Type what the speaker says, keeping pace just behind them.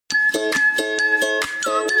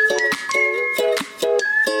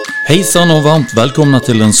Hejsan och varmt välkomna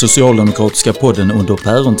till den socialdemokratiska podden under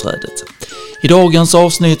päronträdet. I dagens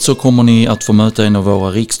avsnitt så kommer ni att få möta en av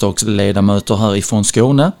våra riksdagsledamöter härifrån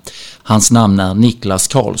Skåne. Hans namn är Niklas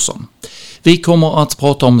Karlsson. Vi kommer att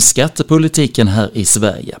prata om skattepolitiken här i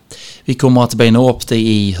Sverige. Vi kommer att bena upp det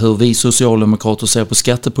i hur vi socialdemokrater ser på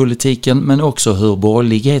skattepolitiken, men också hur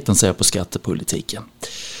borgerligheten ser på skattepolitiken.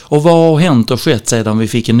 Och vad har hänt och skett sedan vi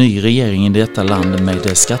fick en ny regering i detta land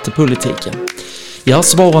med skattepolitiken? Ja,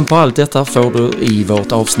 svaren på allt detta får du i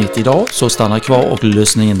vårt avsnitt idag, så stanna kvar och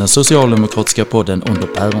lyssna in den socialdemokratiska podden under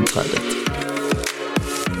päronträdet.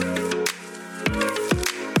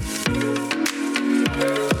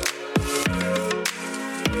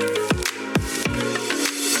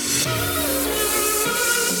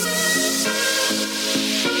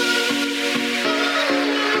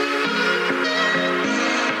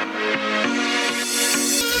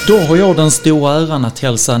 Då har jag den stora äran att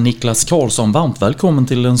hälsa Niklas Karlsson varmt välkommen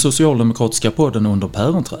till den socialdemokratiska podden under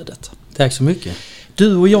päronträdet. Tack så mycket.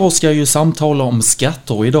 Du och jag ska ju samtala om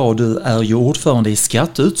skatter idag. Du är ju ordförande i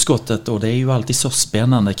skatteutskottet och det är ju alltid så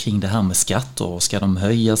spännande kring det här med skatter. Ska de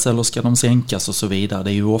höjas eller ska de sänkas och så vidare.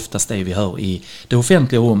 Det är ju oftast det vi hör i det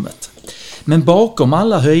offentliga rummet. Men bakom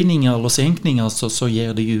alla höjningar eller sänkningar så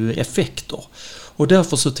ger det ju effekter. Och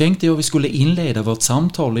därför så tänkte jag att vi skulle inleda vårt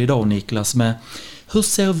samtal idag, Niklas, med hur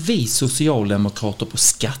ser vi socialdemokrater på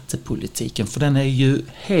skattepolitiken? För den är ju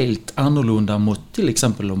helt annorlunda mot till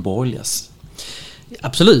exempel de borgerligas.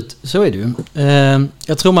 Absolut, så är det ju.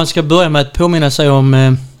 Jag tror man ska börja med att påminna sig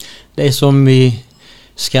om det som i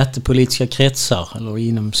skattepolitiska kretsar eller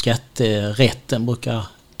inom skatterätten brukar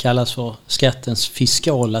kallas för skattens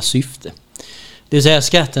fiskala syfte. Det vill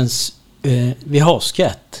säga vi har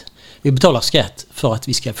skatt. Vi betalar skatt för att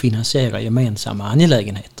vi ska finansiera gemensamma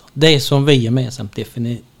angelägenheter. Det som vi gemensamt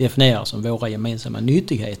definierar som våra gemensamma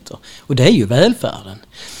nyttigheter. Och det är ju välfärden.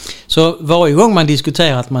 Så varje gång man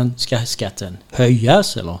diskuterar att man ska skatten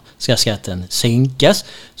höjas eller ska skatten sänkas,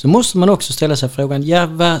 så måste man också ställa sig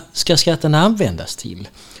frågan, vad ska skatten användas till?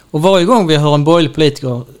 Och varje gång vi hör en borgerlig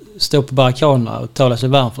politiker stå på barrikaderna och tala sig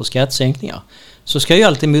varm för skattesänkningar, så ska ju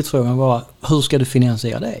alltid motfrågan vara, hur ska du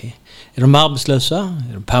finansiera det? Är de arbetslösa?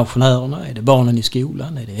 Är det pensionärerna? Är det barnen i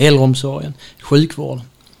skolan? Är det äldreomsorgen? Sjukvården?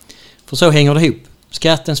 För så hänger det ihop.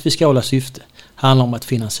 Skattens fiskala syfte handlar om att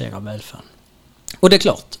finansiera välfärden. Och det är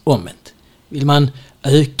klart, omvänt. Vill man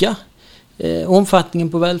öka omfattningen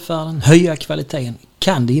på välfärden, höja kvaliteten,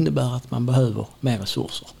 kan det innebära att man behöver mer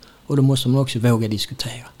resurser. Och då måste man också våga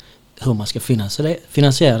diskutera hur man ska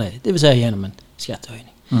finansiera det. Det vill säga genom en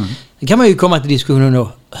skattehöjning. Då kan man ju komma till diskussionen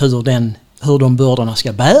då hur de bördorna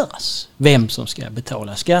ska bäras. Vem som ska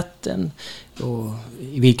betala skatten och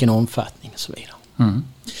i vilken omfattning och så vidare.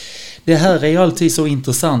 Det här är ju alltid så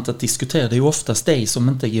intressant att diskutera. Det är ju oftast det som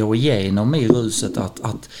inte går igenom i ruset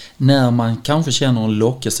att när man kanske känner en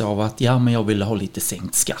lockelse av att men jag vill ha lite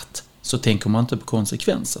sänkt skatt, så tänker man inte på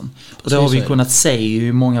konsekvensen. Och det har vi kunnat se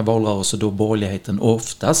i många valrörelser då borgerligheten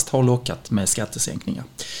oftast har lockat med skattesänkningar.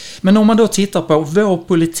 Men om man då tittar på vår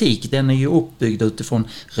politik, den är ju uppbyggd utifrån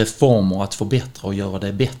reformer att förbättra och göra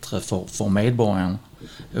det bättre för medborgarna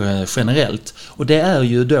generellt. Och det är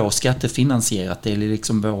ju då skattefinansierat, det är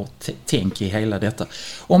liksom vår tänk i hela detta.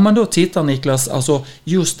 Om man då tittar, Niklas, alltså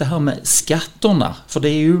just det här med skatterna, för det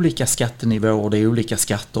är ju olika skattenivåer, det är olika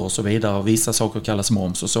skatter och så vidare, vissa saker kallas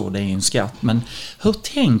moms och så, det är ju en skatt. Men hur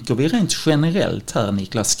tänker vi rent generellt här,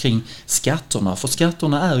 Niklas, kring skatterna? För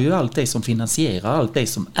skatterna är ju allt det som finansierar allt det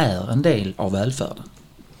som är en del av välfärden.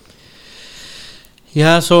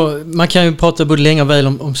 Ja, så man kan ju prata både länge och väl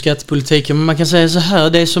om skattepolitiken, men man kan säga så här,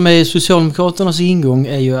 det som är Socialdemokraternas ingång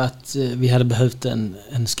är ju att vi hade behövt en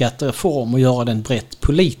skattereform och göra den brett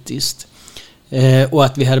politiskt. Och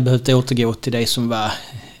att vi hade behövt återgå till det som var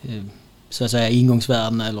så att säga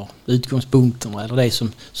ingångsvärden eller utgångspunkterna eller det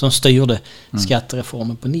som styrde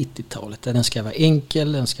skattereformen på 90-talet. Den ska vara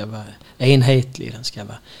enkel, den ska vara enhetlig, den ska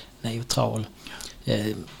vara neutral.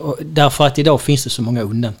 Och därför att idag finns det så många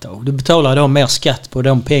undantag. Du betalar idag mer skatt på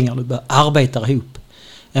de pengar du arbetar ihop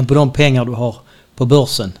än på de pengar du har på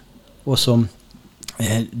börsen och som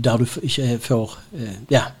där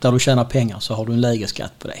du tjänar pengar så har du en lägre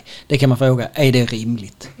skatt på det. Det kan man fråga, är det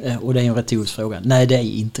rimligt? Och det är en retorisk fråga. Nej, det är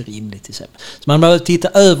inte rimligt till exempel. Så man behöver titta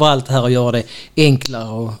över allt det här och göra det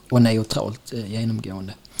enklare och neutralt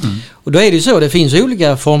genomgående. Och då är det ju så, det finns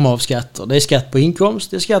olika former av skatter. Det är skatt på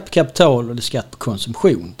inkomst, det är skatt på kapital och det är skatt på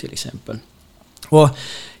konsumtion till exempel. Och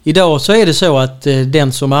idag så är det så att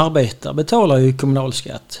den som arbetar betalar ju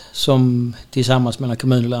kommunalskatt som tillsammans mellan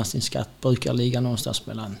kommun- och landstingsskatt brukar ligga någonstans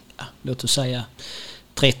mellan, låt oss säga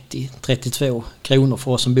 30-32 kronor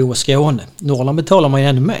för oss som bor i Skåne. Norrland betalar man ju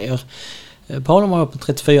ännu mer. på honom har jag på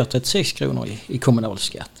 34-36 kronor i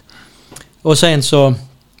kommunalskatt. Och sen så,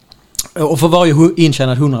 och för varje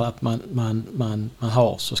intjänad hundralapp man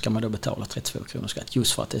har så ska man då betala 32 kronor skatt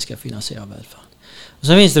just för att det ska finansiera välfärden. Och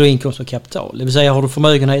sen finns det då inkomst och kapital. Det vill säga har du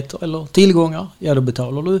förmögenheter eller tillgångar, ja då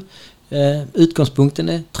betalar du. Utgångspunkten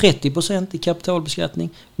är 30% i kapitalbeskattning,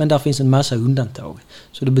 men där finns en massa undantag.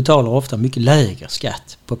 Så du betalar ofta mycket lägre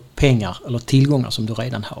skatt på pengar eller tillgångar som du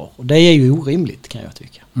redan har. Och det är ju orimligt kan jag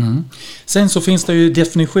tycka. Mm. Sen så finns det ju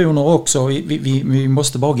definitioner också. Vi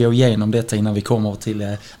måste bara gå igenom detta innan vi kommer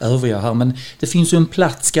till övriga här. Men det finns ju en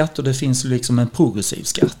platt skatt och det finns ju liksom en progressiv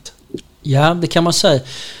skatt. Ja, det kan man säga.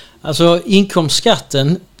 Alltså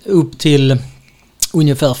inkomstskatten upp till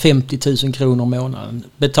ungefär 50 000 kronor i månaden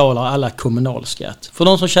betalar alla kommunalskatt. För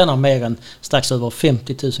de som tjänar mer än strax över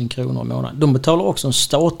 50 000 kronor i månaden, de betalar också en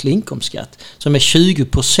statlig inkomstskatt som är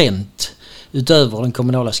 20% utöver den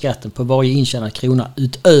kommunala skatten på varje intjänad krona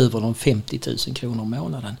utöver de 50 000 kronor i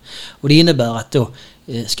månaden. Och det innebär att då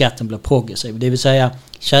skatten blir progressiv. Det vill säga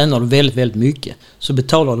tjänar du väldigt, väldigt mycket så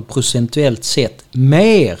betalar du procentuellt sett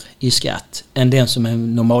mer i skatt än den som är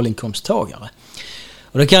en normalinkomsttagare.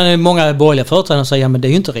 Och då kan många borgerliga företrädare säga men det är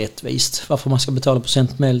ju inte rättvist varför man ska betala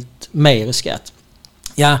procentuellt mer i skatt.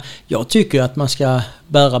 Ja, jag tycker att man ska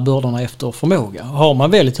bära bördorna efter förmåga. Har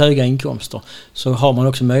man väldigt höga inkomster så har man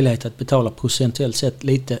också möjlighet att betala procentuellt sett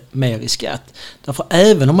lite mer i skatt. Därför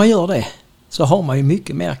även om man gör det så har man ju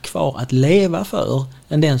mycket mer kvar att leva för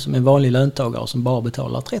än den som är vanlig löntagare som bara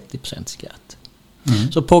betalar 30% skatt.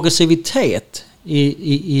 Mm. Så progressivitet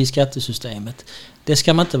i skattesystemet, det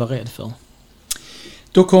ska man inte vara rädd för.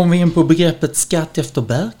 Då kommer vi in på begreppet skatt efter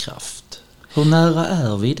bärkraft. Hur nära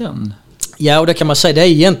är vi den? Ja, och det kan man säga, det är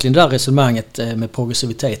egentligen det där resonemanget med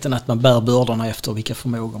progressiviteten, att man bär bördorna efter vilka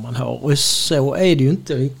förmågor man har. Och så är det ju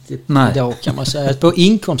inte riktigt idag kan man säga. På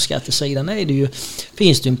inkomstskattesidan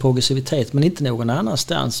finns det ju en progressivitet men inte någon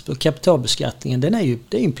annanstans. På kapitalbeskattningen, det är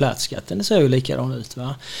en platsskatt, den ser ju likadan ut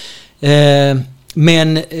va.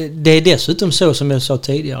 Men det är dessutom så som jag sa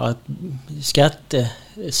tidigare att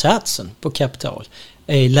skattesatsen på kapital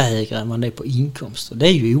är lägre än vad det är på inkomster. Det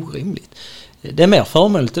är ju orimligt. Det är mer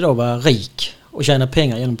förmånligt idag att vara rik och tjäna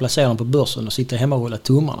pengar genom att placera dem på börsen och sitta hemma och hålla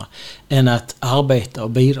tummarna än att arbeta och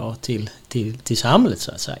bidra till samhället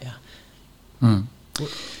så att säga. Mm.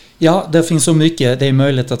 Ja, det finns så mycket. Det är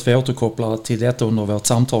möjligt att vi återkopplar till detta under vårt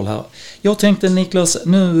samtal här. Jag tänkte Niklas,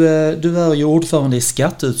 du är ju ordförande i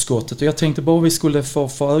skatteutskottet och jag tänkte bara vi skulle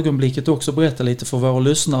för ögonblicket också berätta lite för våra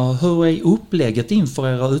lyssnare. Hur är upplägget inför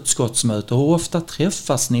era utskottsmöten? Hur ofta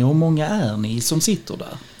träffas ni och hur många är ni som sitter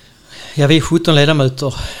där? Ja, vi är 17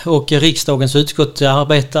 ledamöter och riksdagens utskott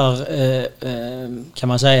arbetar kan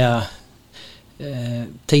man säga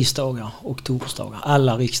tisdagar och torsdagar.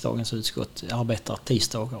 Alla riksdagens utskott arbetar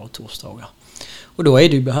tisdagar och torsdagar. Och då är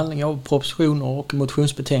det ju behandling av propositioner och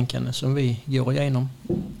motionsbetänkanden som vi går igenom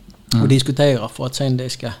och diskuterar för att sen det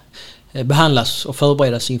ska behandlas och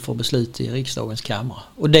förberedas inför beslut i riksdagens kammare.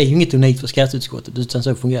 Och det är ju inget unikt för skatteutskottet utan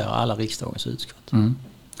så fungerar alla riksdagens utskott. Mm.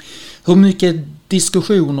 Hur mycket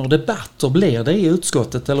diskussioner och debatter blir det i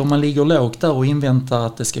utskottet eller om man ligger lågt där och inväntar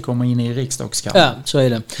att det ska komma in i riksdagskammaren? Ja, så är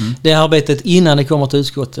det. Mm. Det är arbetet innan det kommer till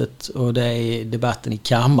utskottet och det är debatten i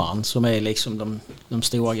kammaren som är liksom de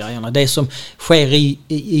stora grejerna. Det som sker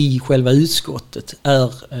i själva utskottet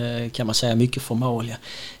är kan man säga mycket formalia.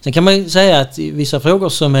 Sen kan man säga att vissa frågor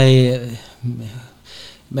som är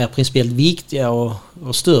mer principiellt viktiga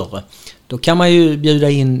och större, då kan man ju bjuda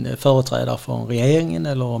in företrädare från regeringen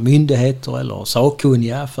eller myndigheter eller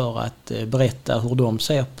sakkunniga för att berätta hur de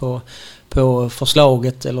ser på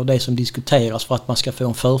förslaget eller det som diskuteras för att man ska få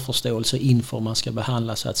en förförståelse inför man ska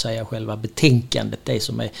behandla så att säga själva betänkandet, det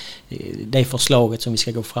som är det förslaget som vi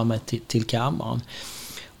ska gå fram med till kammaren.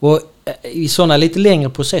 Och i sådana lite längre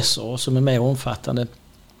processer som är mer omfattande,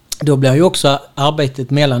 då blir ju också arbetet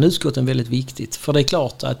mellan utskotten väldigt viktigt. För det är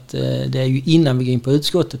klart att det är ju innan vi går in på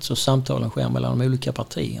utskottet så samtalen sker mellan de olika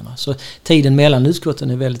partierna. Så tiden mellan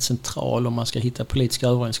utskotten är väldigt central om man ska hitta politiska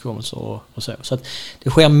överenskommelser och så. Så att det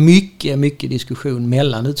sker mycket diskussion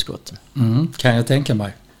mellan utskotten. Kan jag tänka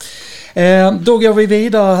mig. Då går vi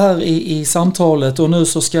vidare här i samtalet och nu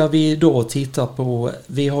så ska vi då titta på,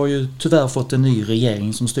 vi har ju tyvärr fått en ny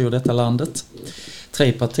regering som styr detta landet.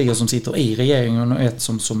 3 partier som sitter i regeringen och ett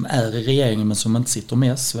som är i regeringen men som inte sitter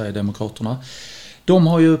med, Sverigedemokraterna. De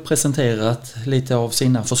har ju presenterat lite av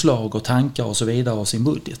sina förslag och tankar och så vidare av sin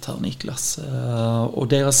budget här, Niklas. Och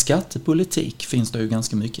deras skattepolitik finns det ju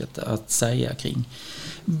ganska mycket att säga kring.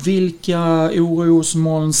 Vilka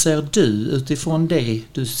orosmoln ser du utifrån det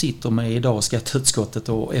du sitter med idag, skatteutskottet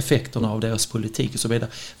och effekterna av deras politik och så vidare?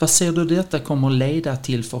 Vad ser du detta kommer att leda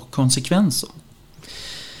till för konsekvenser?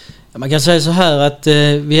 Man kan säga så här att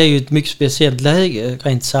vi är ju ett mycket speciellt läge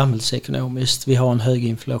rent samhällsekonomiskt. Vi har en hög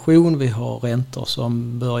inflation, vi har räntor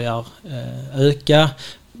som börjar öka,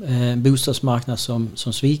 bostadsmarknad som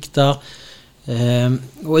sviktar.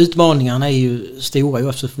 Och utmaningarna är ju stora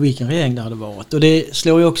oavsett för vilken regering det hade varit. Och det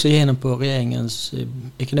slår ju också igenom på regeringens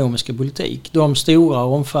ekonomiska politik. De stora,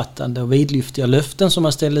 omfattande och vidlyftiga löften som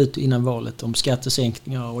man ställde ut innan valet om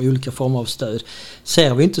skattesänkningar och olika former av stöd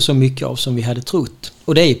ser vi inte så mycket av som vi hade trott.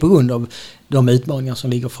 Och det är på grund av de utmaningar som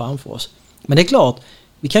ligger framför oss. Men det är klart,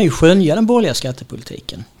 vi kan ju skönja den borgerliga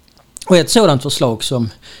skattepolitiken. Och ett sådant förslag som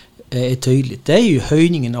är tydligt, det är ju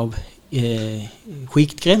höjningen av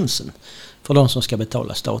skiktgränsen för de som ska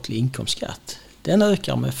betala statlig inkomstskatt. Den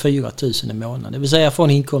ökar med 4 000 i månaden. Det vill säga från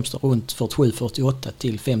inkomster runt 47-48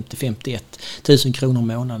 till 50-51 000 kronor i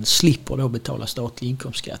månaden slipper då betala statlig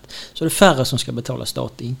inkomstskatt. Så det är färre som ska betala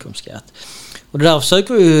statlig inkomstskatt. Och det där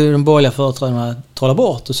försöker ju de borgerliga företrädarna trolla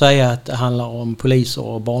bort och säga att det handlar om poliser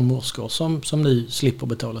och barnmorskor som nu slipper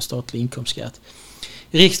betala statlig inkomstskatt.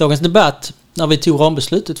 I riksdagens debatt, när vi tog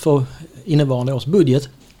rambeslutet för innevarande års budget,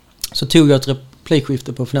 så tog jag ett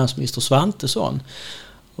replikskifte på finansminister Svantesson.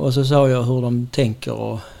 Och så sa jag hur de tänker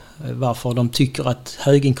och varför de tycker att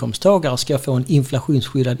höginkomsttagare ska få en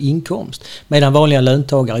inflationsskyddad inkomst. Medan vanliga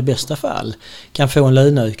löntagare i bästa fall kan få en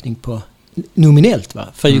löneökning på nominellt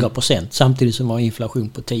 4% samtidigt som vi har inflation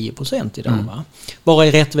på 10% idag. Var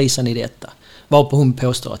är rättvisan i detta? Varpå hon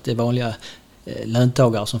påstår att det är vanliga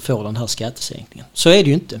löntagare som får den här skattesänkningen. Så är det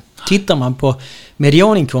ju inte. Tittar man på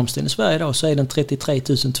medianinkomsten i Sverige idag så är den 33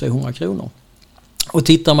 200 kronor. Och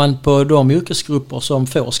tittar man på de yrkesgrupper som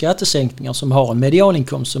får skattesänkningar som har en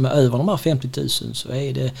medianinkomst som är över de här 50 000 så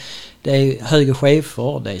är det är högre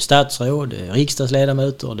chefer, det är statsråd, det är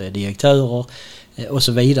riksdagsledamöter, det är direktörer och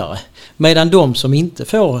så vidare. Medan de som inte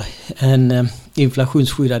får en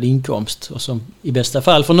inflationsskyddad inkomst och som i bästa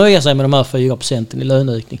fall får nöja sig med de här 4% i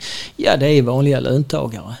löneökning, ja det är vanliga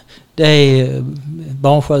löntagare. Det är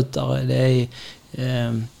barnskötare, det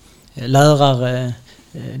är lärare,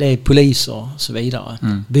 det är poliser och så vidare.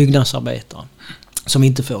 Byggnadsarbetare som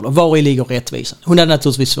inte får det. Var i ligger rättvisan? Hon hade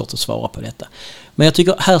naturligtvis svårt att svara på detta. Men jag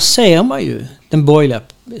tycker här ser man ju den borgerliga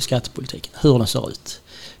skattepolitiken, hur den ser ut.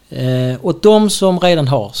 Och de som redan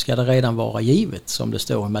har ska det redan vara givet, som det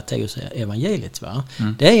står i Matteus evangeliet. Va?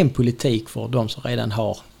 Det är en politik för de som redan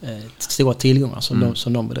har stora tillgångar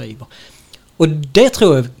som de bedriver. Och det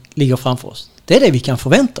tror jag ligger framför oss. Det är det vi kan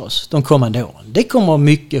förvänta oss de kommande åren. Det kommer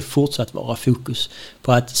mycket fortsatt vara fokus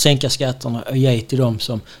på att sänka skatterna och ge till de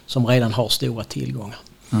som redan har stora tillgångar.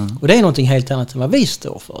 Och det är någonting helt annat än vad vi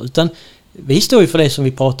står för. Utan vi står ju för det som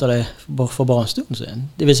vi pratade för bara en stund sedan.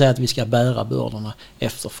 Det vill säga att vi ska bära bördorna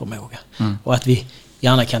efter förmåga. Och att vi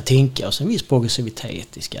gärna kan tänka oss en viss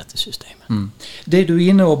progressivitet i skattesystemet. Det du är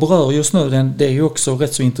inne och berör just nu, det är ju också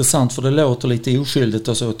rätt så intressant, för det låter lite oskyldigt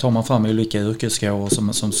och så tar man fram olika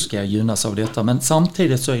yrkeskårer som ska gynnas av detta. Men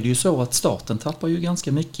samtidigt så är det ju så att staten tappar ju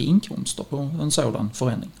ganska mycket inkomster på en sådan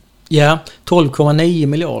förändring. Ja, 12,9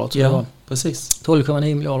 miljarder tror jag. Precis.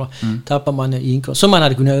 12,9 miljarder tappar man i inkomst som man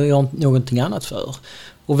hade kunnat göra någonting annat för.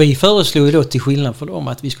 Och vi föreslog ju då till skillnad för dem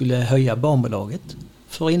att vi skulle höja barnbidraget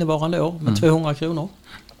för innevarande år med 200 kronor.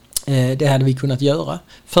 Det hade vi kunnat göra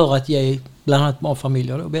för att ge bland annat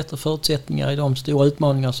barnfamiljer då bättre förutsättningar i de stora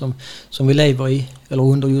utmaningar som vi lever i eller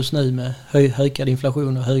under just nu med högad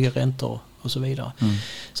inflation och höga räntor och så vidare.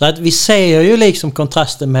 Så att vi ser ju liksom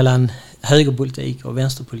kontrasten mellan högerpolitik och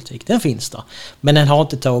vänsterpolitik. Den finns där. Men den har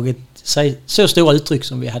inte tagit sig så stora uttryck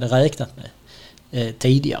som vi hade räknat med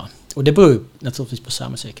tidigare. Och det beror naturligtvis på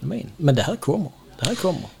samhällsekonomin. Men det här kommer.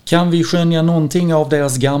 Kan vi skönja någonting av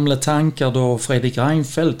deras gamla tankar då Fredrik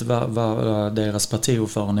Reinfeldt var deras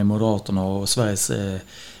partiordförande i Moderaterna och Sveriges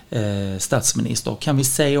statsminister? Kan vi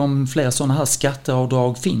se om fler sådana här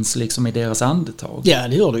skatteavdrag finns liksom i deras andetag? Ja,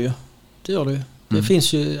 det gör det ju. Det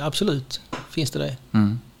finns ju absolut. Finns det.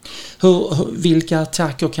 Vilka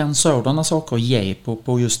attacker kan sådana saker ge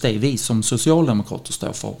på just det vi som socialdemokrater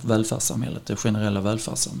står för, välfärdssamhället, det generella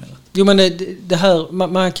välfärdssamhället? Jo, men det här,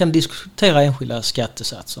 man kan diskutera enskilda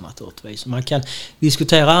skattesatser naturligtvis. Man kan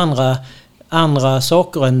diskutera andra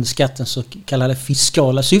saker än skattens så kallade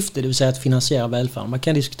fiskala syfte, det vill säga att finansiera välfärden. Man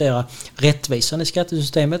kan diskutera rättvisan i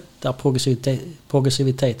skattesystemet, där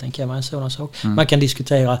progressiviteten kan vara en sådan sak. Man kan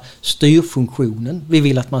diskutera styrfunktionen. Vi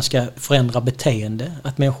vill att man ska förändra beteende,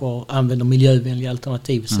 att människor använder miljövänliga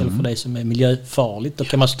alternativ istället för det som är miljöfarligt. Då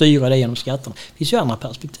kan man styra det genom skatterna. Det finns ju andra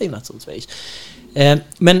perspektiv naturligtvis.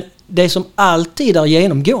 Men det som alltid är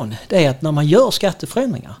genomgående, det är att när man gör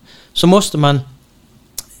skatteförändringar så måste man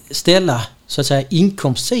ställa så att säga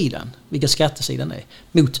inkomstsidan, vilka skattesidan är,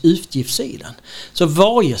 mot utgiftssidan. Så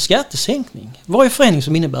varje skattesänkning, varje förändring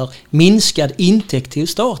som innebär minskad intäkt till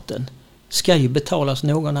staten ska ju betalas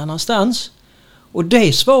någon annanstans. Och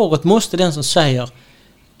det svaret måste den som säger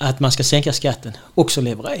att man ska sänka skatten också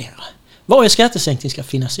leverera. Varje skattesänkning ska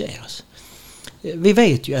finansieras. Vi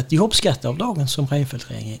vet ju att jobbskatteavdragen som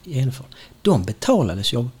Reinfeldt-regeringen genomförde, de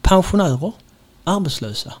betalades ju av pensionärer,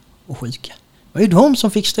 arbetslösa och sjuka. Det var ju de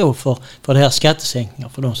som fick stå för det här skattesänkningar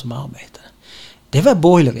för de som arbetade. Det var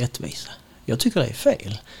borgerlig rättvisa. Jag tycker det är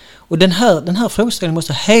fel. Och den här frågeställningen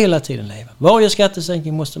måste hela tiden leva. Varje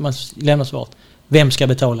skattesänkning måste man lämna svaret. Vem ska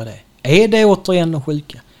betala det? Är det återigen de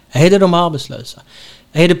sjuka? Är det de arbetslösa?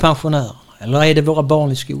 Är det pensionärerna? Eller är det våra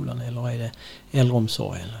barn i skolan? Eller är det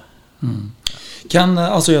äldreomsorgen?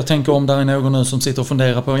 Jag tänker om det är någon nu som sitter och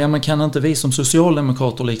funderar på, men kan inte vi som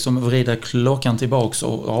socialdemokrater liksom vrida klockan tillbaks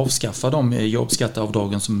och avskaffa de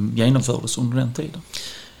jobbskatteavdragen som genomfördes under den tiden?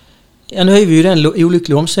 Ja, nu är vi ju den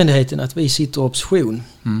olyckliga omständigheten att vi sitter i opposition.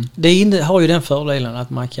 Det har ju den fördelen att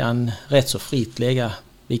man kan rätt så fritt lägga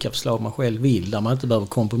vilka förslag man själv vill, där man inte behöver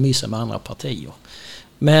kompromissa med andra partier.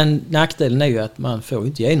 Men nackdelen är ju att man får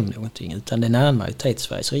inte igenom någonting, utan det är en annan majoritet i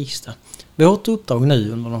Sveriges riksdag. Vårt uppdrag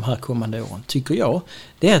nu under de här kommande åren, tycker jag,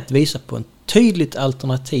 det är att visa på en tydligt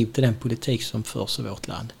alternativ till den politik som förs i vårt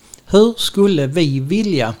land. Hur skulle vi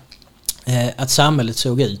vilja att samhället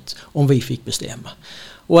såg ut om vi fick bestämma?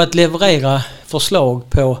 Och att leverera förslag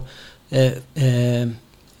på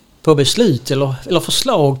beslut eller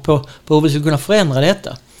förslag på hur vi ska kunna förändra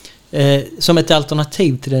detta som ett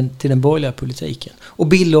alternativ till den borgerliga politiken och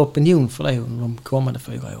bilda opinion för det under de kommande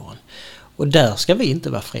 4 åren. Och där ska vi inte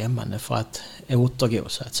vara främmande för att återgå,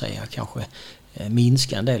 så att säga, kanske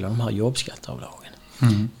minska en del av de här jobbskatteavdragen.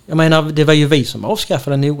 Jag menar, det var ju vi som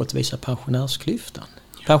avskaffade den orättvisa pensionärsklyftan.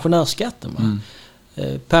 Pensionärsskatten.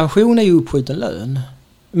 Pension är ju uppskjuten lön,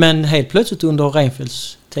 men helt plötsligt under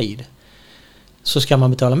Reinfeldts tid så ska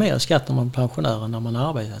man betala mer skatt när man är pensionär än när man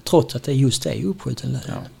arbetar, trots att det just är uppskjuten lön.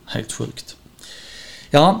 Ja, helt sjukt.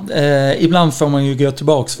 Ja, ibland får man ju gå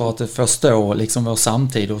tillbaks för att förstå liksom vår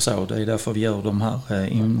samtid och så. Det är därför vi gör de här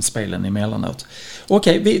inspelen emellanåt.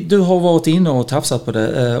 Okej, du har varit inne och tafsat på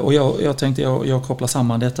det och jag tänkte jag kopplar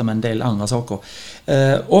samman detta med en del andra saker.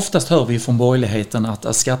 Oftast hör vi från borgerligheten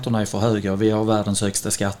att skatterna är för höga och vi har världens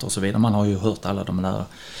högsta skatter och så vidare. Man har ju hört alla de där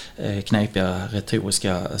knepiga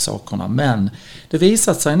retoriska sakerna. Men det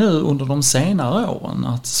visat sig nu under de senare åren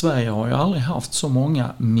att Sverige har ju aldrig haft så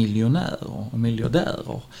många miljonärer och miljardärer.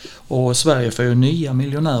 Och Sverige får ju nya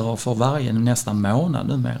miljonärer för varje nästan månad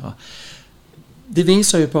numera. Det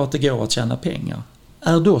visar ju på att det går att tjäna pengar.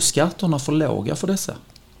 Är då skatterna för låga för dessa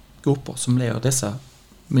grupper som blir dessa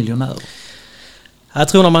miljonärer? Jag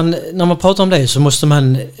tror när man pratar om det så måste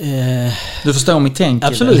man... Du förstår mitt tänk?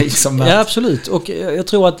 Absolut. Liksom att... Ja, absolut. Och jag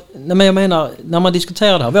tror att, jag menar, när man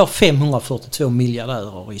diskuterar det här, vi har 542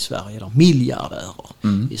 miljardärer i Sverige då,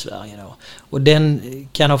 i Sverige då. Och den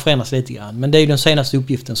kan ha förändrats lite grann. Men det är ju den senaste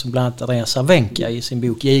uppgiften som bland annat Andreas Cervenka i sin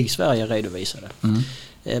bok Gig Sverige redovisade.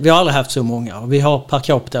 Vi har aldrig haft så många och vi har per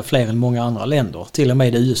capita fler än många andra länder. Till och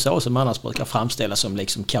med USA som annars brukar framställas som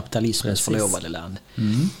liksom kapitalismens förlovade land.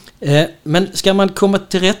 Men ska man komma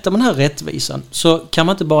till rätta med den här rättvisan så kan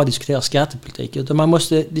man inte bara diskutera skattepolitik, utan man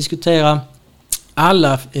måste diskutera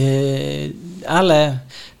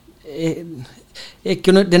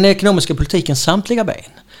den ekonomiska politikens samtliga ben.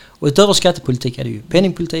 Och utöver skattepolitik är det ju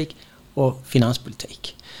penningpolitik och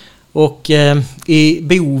finanspolitik. Och i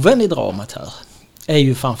boven i dramat här är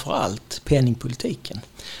ju framförallt penningpolitiken.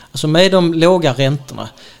 Alltså med de låga räntorna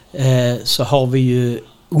så har vi ju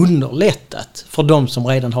underlättat för de som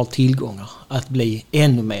redan har tillgångar att bli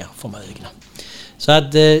ännu mer förmögna. Så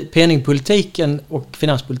att penningpolitiken och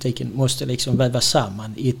finanspolitiken måste liksom vävas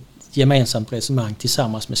samman i ett gemensamt resonemang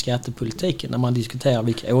tillsammans med skattepolitiken när man diskuterar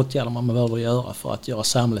vilka åtgärder man behöver göra för att göra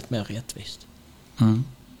samhället mer rättvist.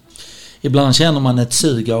 Ibland känner man ett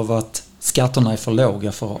sug av att skatterna är för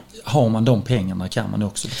låga, för har man de pengarna kan man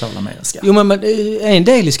också betala mer skatt. Jo, men en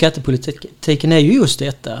del i skattepolitiken är ju just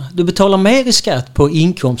detta. Du betalar mer i skatt på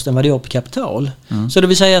inkomst än vad du gör på kapital. Så det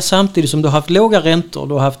vill säga samtidigt som du har haft låga räntor,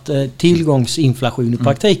 du har haft tillgångsinflation i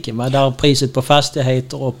praktiken. Där priset på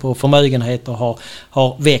fastigheter och på förmögenheter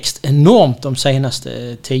har växt enormt de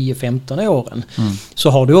senaste 10-15 åren. Så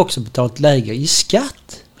har du också betalat lägre i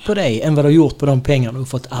skatt på det än vad du har gjort på de pengar du har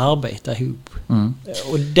fått arbeta ihop.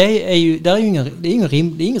 Och det är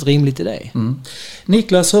inget rimligt i det.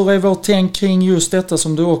 Niklas, hur är vårt tänk kring just detta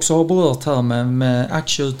som du också har berört här med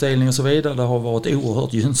aktieutdelning och så vidare? Det har varit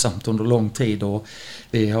oerhört gynnsamt under lång tid och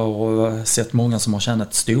vi har sett många som har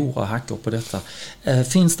tjänat stora hackor på detta.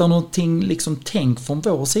 Finns det någonting liksom tänk från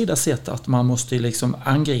vår sida sett att man måste liksom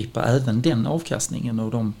angripa även den avkastningen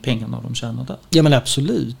och de pengarna de tjänar där? Ja, men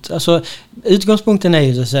absolut. Alltså, utgångspunkten är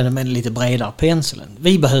ju så med lite bredare penseln.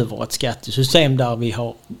 Vi behöver ett skattesystem där vi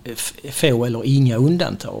har få eller inga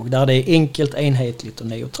undantag. Där det är enkelt, enhetligt och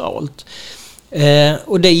neutralt.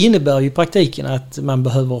 Och det innebär ju i praktiken att man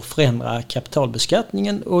behöver förändra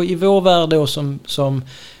kapitalbeskattningen, och i vår värld då som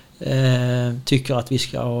tycker att vi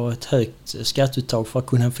ska ha ett högt skatteuttag för att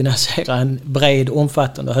kunna finansiera en bred,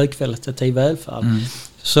 omfattande och högkvalitativ välfärd,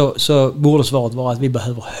 så borde svaret vara att vi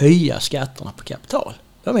behöver höja skatterna på kapital.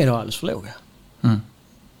 De är då alldeles för låga.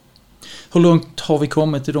 Hur långt har vi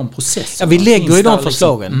kommit i de processerna? Ja, vi lägger ju de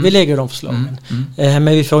förslagen. Vi lägger de förslagen. Men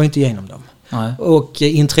vi får inte igenom dem. Nej. Och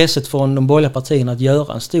intresset från de borgerliga partierna att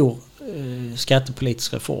göra en stor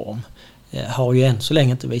skattepolitisk reform har ju än så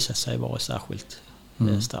länge inte visat sig vara särskilt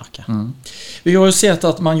starka. Vi har ju sett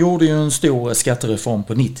att man gjorde ju en stor skattereform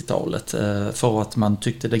på 90-talet för att man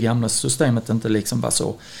tyckte det gamla systemet inte liksom var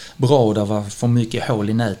så bra, det var för mycket hål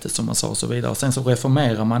i nätet som man sa och så vidare. Sen så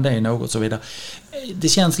reformerar man det något och så vidare. Det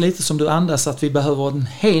känns lite som du andas att vi behöver en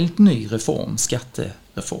helt ny reform,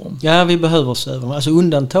 skattereform. Ja, vi behöver se över. Alltså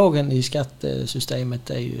undantagen i skattesystemet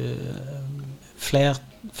är ju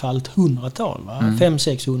flerfalt hundratal,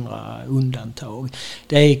 500-600 undantag.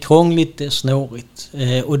 Det är krångligt, det är snårigt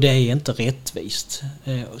och det är inte rättvist.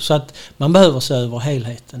 Så att man behöver se över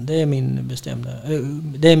helheten. Det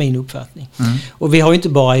är min uppfattning. Och vi har ju inte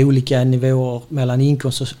bara olika nivåer mellan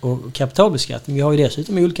inkomst och kapitalbeskattning. Vi har ju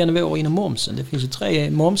dessutom olika nivåer inom momsen. Det finns ju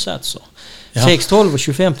 3 momssatser. 6, 12 och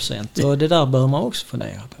 25%. Och det där bör man också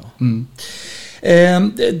fundera på.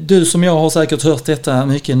 Du som jag har säkert hört detta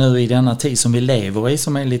mycket nu i denna tid som vi lever i,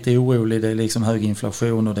 som är lite orolig. Det är liksom hög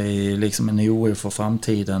inflation och det är liksom en oro för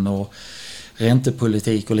framtiden och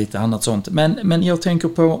räntepolitik och lite annat sånt. Men jag tänker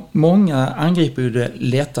på, många angriper ju det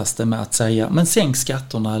lättaste med att säga men sänk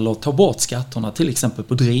skatterna eller ta bort skatterna, till exempel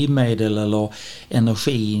på drivmedel eller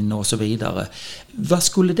energin och så vidare. Vad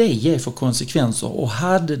skulle det ge för konsekvenser, och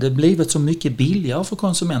hade det blivit så mycket billigare för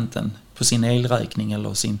konsumenten på sin elräkning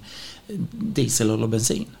eller sin diesel eller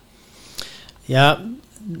bensin? Ja,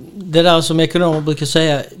 det där som ekonomer brukar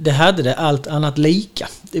säga, det hade det allt annat lika.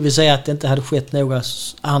 Det vill säga att det inte hade skett några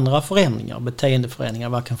andra förändringar, beteendeförändringar,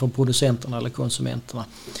 varken för producenterna eller konsumenterna.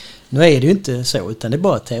 Nu är det ju inte så, utan det är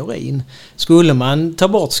bara teorin. Skulle man ta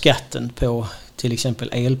bort skatten på till exempel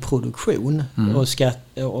elproduktion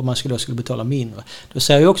och man skulle betala mindre, då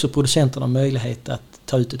ser ju också producenterna möjlighet att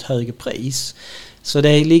ta ut ett högre pris. Så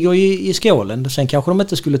det ligger i skålen. Sen kanske de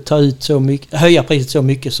inte skulle höja priset så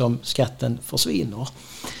mycket som skatten försvinner.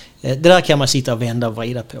 Det där kan man sitta och vända och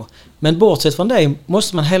vrida på. Men bortsett från det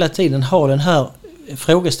måste man hela tiden ha den här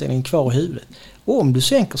frågeställningen kvar i huvudet. Om du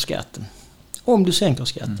sänker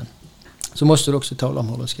skatten, så måste du också tala om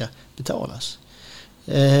hur det ska betalas.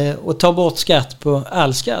 Och ta bort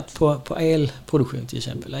all skatt på elproduktion till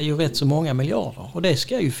exempel är ju rätt så många miljarder, och det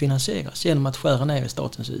ska ju finansieras genom att skära ner i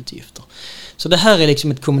statens utgifter. Så det här är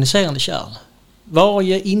liksom ett kommunicerande kärl.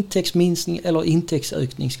 Varje intäktsminskning eller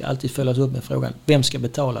intäktsökning ska alltid följas upp med frågan vem ska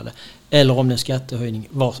betala det, eller om det är en skattehöjning,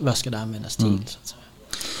 vad ska det användas till? Så att säga.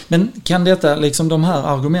 Men kan detta, liksom de här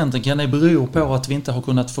argumenten, kan det bero på att vi inte har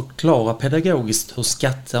kunnat förklara pedagogiskt hur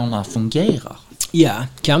skatterna fungerar? Ja,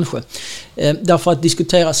 kanske. Därför att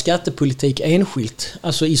diskutera skattepolitik enskilt,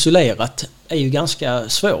 alltså isolerat, är ju ganska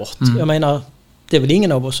svårt. Jag menar, det är väl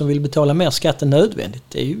ingen av oss som vill betala mer skatt än nödvändigt.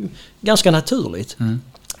 Det är ju ganska naturligt.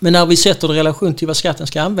 Men när vi sätter det i relation till vad skatten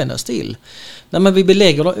ska användas till. När vi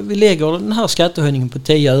lägger den här skattehöjningen på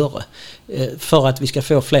 10 öre för att vi ska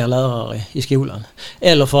få fler lärare i skolan.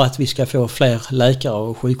 Eller för att vi ska få fler läkare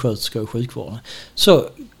och sjuksköterskor i sjukvården. Så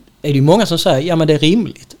är det ju många som säger, ja men det är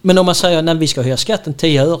rimligt. Men om man säger när vi ska höja skatten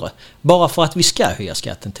 10 öre, bara för att vi ska höja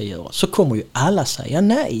skatten 10 öre, så kommer ju alla säga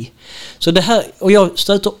nej. Så det här, och jag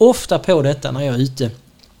stöter ofta på detta när jag är ute,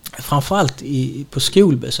 framförallt på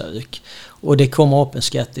skolbesök, och det kommer upp en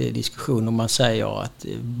skattediskussion och man säger att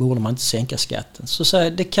borde man inte sänka skatten, så säger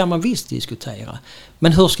jag, det kan man visst diskutera,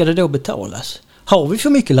 men hur ska det då betalas? Har vi för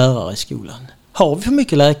mycket lärare i skolan? Har vi för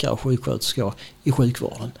mycket läkare och sjuksköterskor i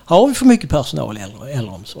sjukvården? Har vi för mycket personal i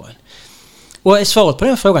äldreomsorgen? Och är svaret på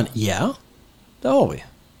den frågan ja, det har vi.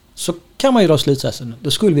 Så kan man ju dra slutsatsen,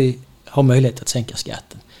 då skulle vi ha möjlighet att sänka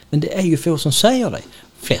skatten. Men det är ju få som säger det.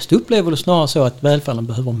 Flest upplever det snarare så att välfärden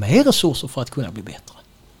behöver mer resurser för att kunna bli bättre.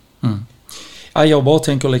 Mm. Ja, jag bara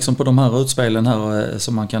tänker liksom på de här utspelen här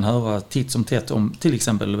som man kan höra titt som tätt om till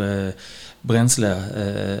exempel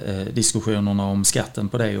bränslediskussionerna om skatten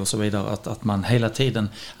på det och så vidare. Att man hela tiden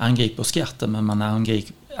angriper skatten, men man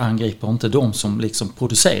angriper inte de som liksom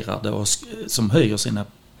producerar det och som höjer sina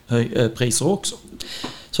priser också.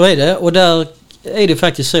 Så är det, och där är det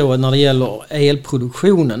faktiskt så att när det gäller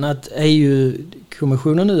elproduktionen att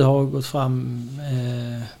EU-kommissionen nu har gått fram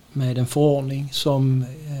med en förordning som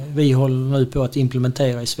vi håller nu på att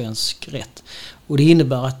implementera i svensk rätt. Och det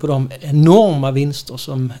innebär att på de enorma vinster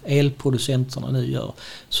som elproducenterna nu gör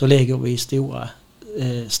så lägger vi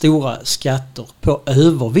stora skatter på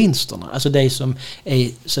övervinsterna. Alltså det som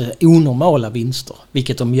är så onormala vinster,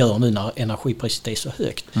 vilket de gör nu när energipriset är så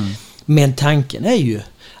högt. Mm. Men tanken är ju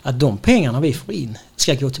att de pengarna vi får in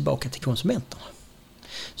ska gå tillbaka till konsumenterna.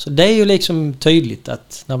 Så det är ju liksom tydligt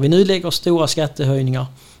att när vi nu lägger stora skattehöjningar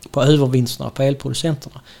på övervinsterna på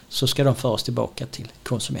elproducenterna så ska de föras tillbaka till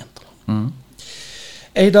konsumenterna. Mm.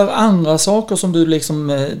 Är det andra saker som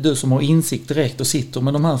du som har insikt direkt och sitter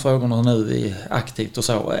med de här frågorna nu aktivt och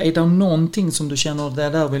så, är det någonting som du känner, det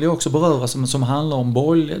där vill jag också beröra, som handlar om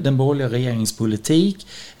den borgerliga regeringspolitik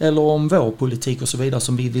eller om vår politik och så vidare,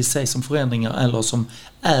 som vi vill se som förändringar eller som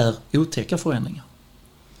är otäcka förändringar?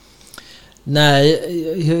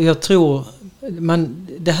 Nej, jag tror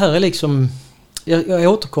det här är liksom,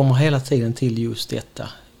 jag återkommer hela tiden till just detta,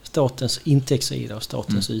 statens intäktssida och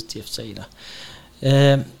statens utgiftssida.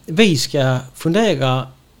 Vi ska fundera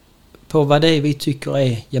på vad det är vi tycker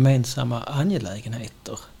är gemensamma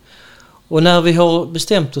angelägenheter. Och när vi har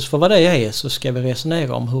bestämt oss för vad det är så ska vi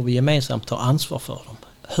resonera om hur vi gemensamt tar ansvar för dem.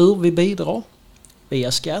 Hur vi bidrar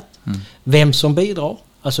via skatt, vem som bidrar,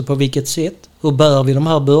 alltså på vilket sätt, hur bär vi de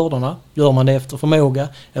här bördorna, gör man det efter förmåga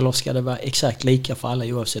eller ska det vara exakt lika för alla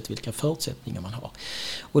oavsett vilka förutsättningar man har.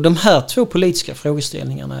 Och de här två politiska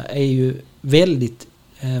frågeställningarna är ju väldigt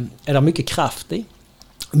är det mycket kraft i,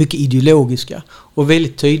 mycket ideologiska och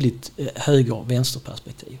väldigt tydligt höger- och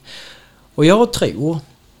vänsterperspektiv. Och jag tror,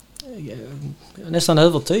 nästan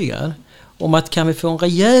övertygad, om att kan vi få en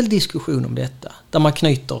rejäl diskussion om detta, där man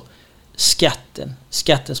knyter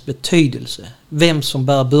skattens betydelse, vem som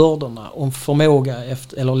bär bördorna, om förmåga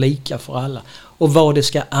eller lika för alla och vad det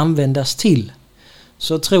ska användas till,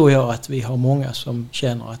 så tror jag att vi har många som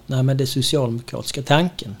känner att nej, men det socialdemokratiska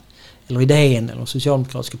tanken eller idén eller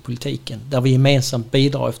socialdemokratiska politiken där vi gemensamt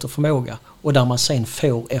bidrar efter förmåga och där man sen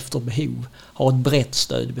får efter behov har ett brett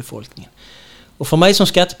stöd i befolkningen. Och för mig som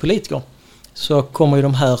skattepolitiker så kommer ju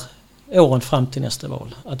de här åren fram till nästa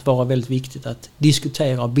val att vara väldigt viktigt att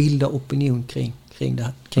diskutera och bilda opinion kring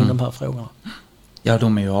de här frågorna. Ja,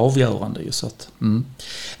 de är ju avgörande ju så att.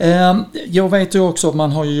 Jag vet ju också att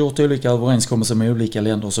man har ju gjort olika överenskommelser med olika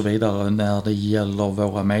länder och så vidare när det gäller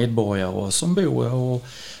våra medborgare som bor och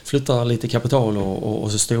flyttar lite kapital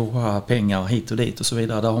och så stora pengar hit och dit och så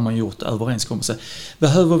vidare. Där har man gjort överenskommelser.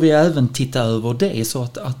 Behöver vi även titta över det så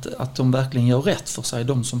att de verkligen gör rätt för sig,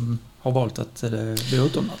 de som har valt att bo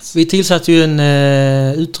utomlands? Vi tillsatte ju en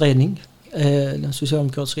utredning, den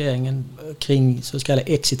socialdemokratiska regeringen, kring så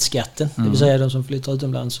kallade exitskatten. Det vill säga de som flyttar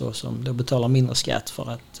utomlands och som då betalar mindre skatt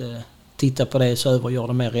för att titta på det så över och göra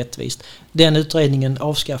det mer rättvist. Den utredningen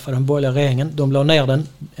avskaffade den borgerliga regeringen. De la ner den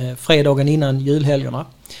fredagen innan julhelgerna.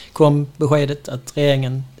 Kom beskedet att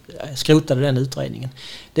regeringen skrotade den utredningen.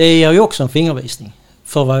 Det ger ju också en fingervisning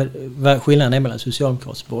för vad skillnaden är mellan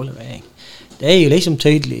socialdemokratisk och borgerlig regering. Det är ju liksom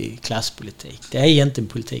tydlig klasspolitik. Det är egentligen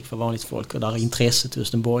politik för vanligt folk och där intresset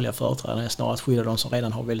hos den borgerliga företrädaren är snarare att skydda de som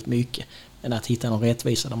redan har väldigt mycket än att hitta någon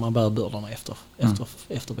rättvisa där man bär bördorna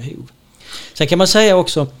efter behov. Sen kan man säga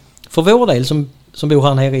också, för vår del som bor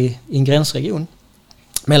här nere i en gränsregion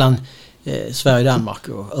mellan Sverige, Danmark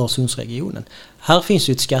och Öresundsregionen. Här finns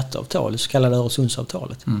ju ett skatteavtal, det så kallade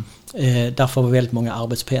Öresundsavtalet. Där får vi väldigt många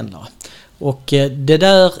arbetspendlare. Och det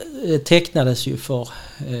där tecknades ju för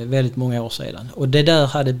väldigt många år sedan. Och det där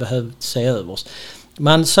hade behövt se övers.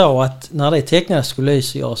 Man sa att när det tecknades skulle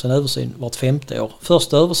det göras en översyn vart 5:e år.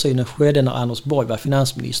 Första översynen skedde när Anders Borg var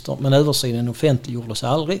finansminister, men översynen offentliggjordes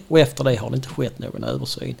aldrig och efter det har det inte skett någon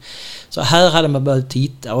översyn. Så här hade man behövt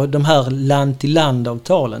titta, och de här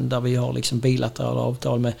land-till-land-avtalen där vi har liksom bilaterala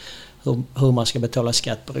avtal med hur man ska betala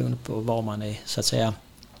skatt beroende på var man är så att säga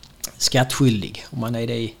skattskyldig. Om man är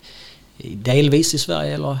det delvis i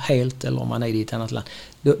Sverige eller helt, eller om man är det i ett annat land.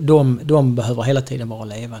 De behöver hela tiden vara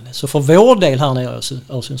levande. Så för vår del här nere i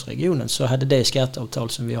Öresundsregionen så hade det skatteavtal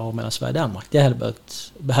som vi har mellan Sverige och Danmark, det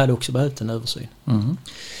hade också behövt en översyn.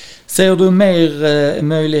 Ser du mer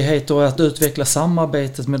möjligheter att utveckla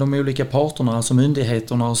samarbetet med de olika parterna, alltså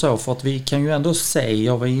myndigheterna och så? För att vi kan ju ändå se,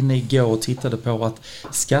 jag var inne igår och tittade på att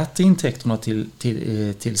skatteintäkterna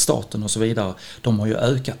till staten och så vidare, de har ju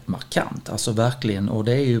ökat markant, alltså verkligen. Och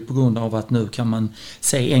det är ju på grund av att nu kan man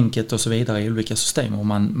se enkelt och så vidare i olika system och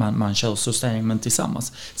man kör systemen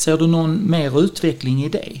tillsammans. Ser du någon mer utveckling i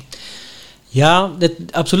det? Ja,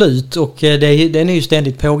 absolut, och den är ju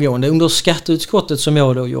ständigt pågående. Under skatteutskottet som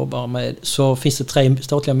jag då jobbar med så finns det 3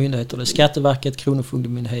 statliga myndigheter. Det är Skatteverket,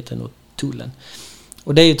 Kronofogdemyndigheten och Tullen.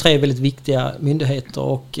 Och det är ju 3 väldigt viktiga myndigheter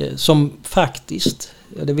och som faktiskt,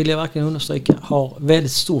 det vill jag verkligen understryka, har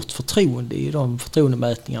väldigt stort förtroende i de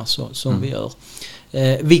förtroendemätningar som vi gör.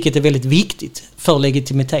 Vilket är väldigt viktigt för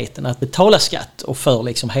legitimiteten att betala skatt och för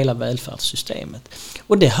liksom hela välfärdssystemet.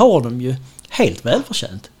 Och det har de ju helt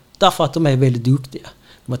välförtjänt. Därför att de är väldigt duktiga.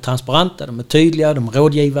 De är transparenta, de är tydliga, de är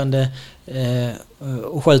rådgivande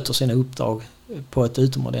och sköter sina uppdrag på ett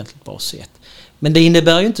utomordentligt bra sätt. Men det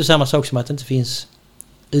innebär ju inte samma sak som att det inte finns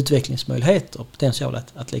utvecklingsmöjligheter och potential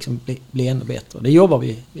att liksom bli ännu bättre. Det jobbar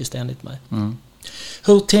vi ständigt med. Mm.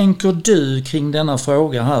 Hur tänker du kring denna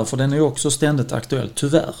fråga här? För den är ju också ständigt aktuell,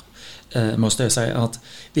 tyvärr. Måste jag säga att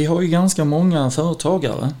vi har ju ganska många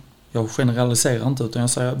företagare. Jag generaliserar inte utan jag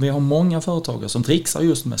säger att vi har många företagare som trixar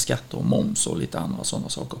just med skatter och moms och lite andra sådana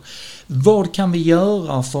saker. Vad kan vi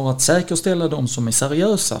göra för att säkerställa de som är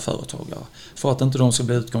seriösa företagare? För att inte de ska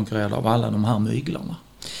bli utkonkurrerade av alla de här myglarna.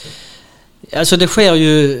 Alltså det sker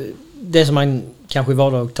ju, det som man kanske i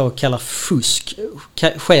vardagstal kallar fusk,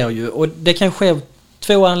 sker ju. Och det kan ske av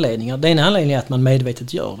 2 anledningar. Den ena anledningen är att man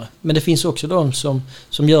medvetet gör det. Men det finns också de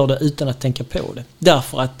som gör det utan att tänka på det.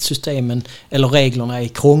 Därför att systemen eller reglerna är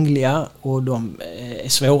krångliga och de är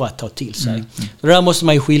svåra att ta till sig. Och det där måste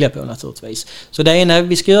man ju skilja på naturligtvis. Så det ena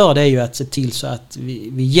vi ska göra det är ju att se till så att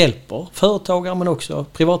vi hjälper företagare men också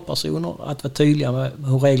privatpersoner att vara tydliga med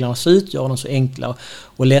hur reglerna ser ut, gör dem så enkla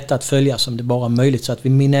och lätta att följa som det bara är möjligt så att vi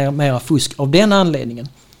minimerar fusk av den anledningen.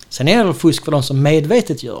 Sen är det fusk för de som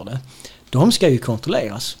medvetet gör det. De ska ju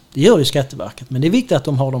kontrolleras. Det gör ju Skatteverket. Men det är viktigt att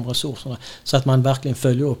de har de resurserna så att man verkligen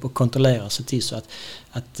följer upp och kontrollerar sig till så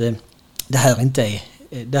att det här inte är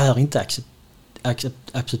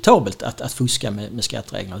acceptabelt att fuska med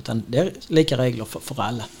skattereglerna. Utan det är lika regler för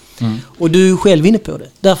alla. Mm. Och du är själv inne på det.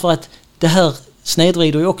 Därför att det här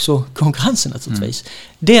snedvrider ju också konkurrensen naturligtvis.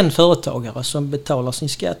 Den företagare som betalar sin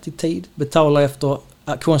skatt i tid, betalar efter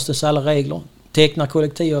konstens alla regler, tecknar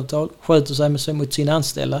kollektivavtal, sköter sig mot sina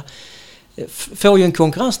anställda, får ju en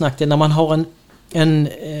konkurrensnackdel när man har en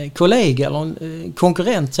kollega eller en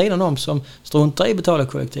konkurrent sidan om som struntar i att betala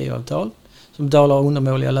kollektivavtal, som betalar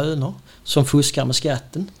undermåliga löner, som fuskar med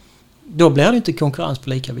skatten. Då blir det inte konkurrens på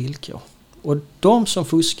lika villkor. Och de som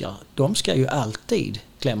fuskar, de ska ju alltid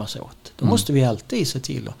klämmas åt. Då måste vi alltid se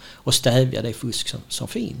till att stävja det fusk som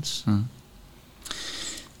finns. Mm.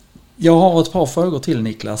 Jag har ett par frågor till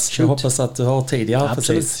Niklas. Shoot. Jag hoppas att du har tid. Ja,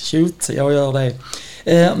 precis. Shoot, jag gör det.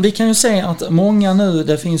 Vi kan ju se att många nu,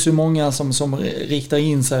 det finns ju många som riktar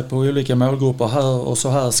in sig på olika målgrupper här och så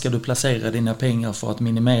här ska du placera dina pengar för att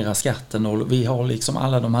minimera skatten och vi har liksom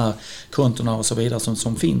alla de här kontona och så vidare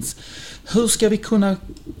som finns. Hur ska vi kunna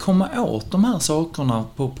komma åt de här sakerna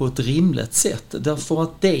på ett rimligt sätt? Därför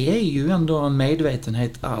att det är ju ändå en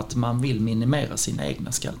medvetenhet att man vill minimera sina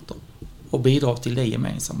egna skatter och bidra till det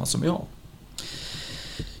gemensamma som vi har.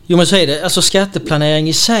 Jo, men så är det. Alltså skatteplanering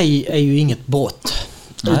i sig är ju inget brott.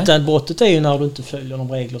 Nej. Utan brottet är ju när du inte följer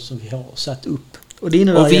de regler som vi har satt upp. Och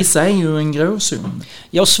vissa är ju en gråzon.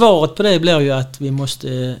 Ja, svaret på det blir ju att vi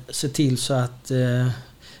måste se till så att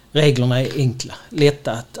reglerna är enkla,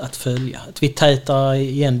 lätta att följa. Att vi tätar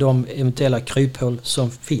igen de eventuella kryphål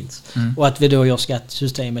som finns. Och att vi då gör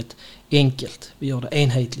skattesystemet enkelt. Vi gör det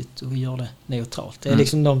enhetligt och vi gör det neutralt. Det är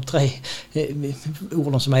liksom de 3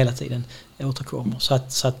 orden som hela tiden återkommer.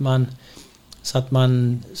 Så att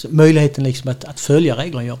man möjligheten liksom att följa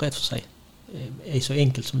reglerna och göra rätt för sig är så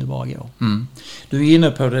enkelt som det bara går. Mm. Du är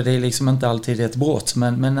inne på det är liksom inte alltid ett brott,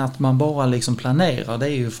 men att man bara liksom planerar, det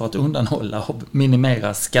är ju för att undanhålla och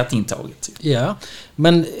minimera skatteintaget. Ja,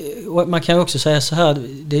 men man kan ju också säga så här,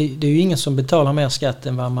 det är ju ingen som betalar mer skatt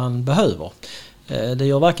än vad man behöver. Det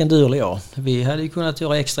gör varken du eller jag. Vi hade ju kunnat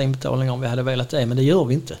göra extra inbetalningar om vi hade velat det, men det gör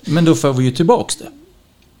vi inte. Men då får vi ju tillbaks det.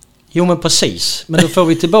 Jo, men precis. Men då får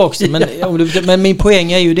vi tillbaks det. Men min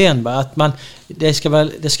poäng är ju den att det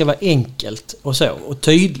ska vara enkelt och så och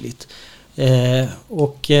tydligt.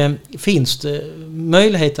 Finns det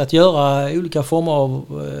möjlighet att göra olika former av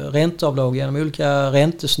ränteavdrag genom olika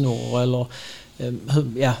räntesnurror eller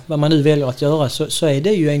vad man nu väljer att göra så är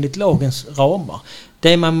det ju enligt lagens ramar.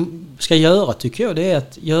 Det man ska göra tycker jag det är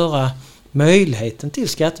att göra möjligheten till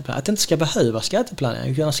skatteplanering, att det inte ska behöva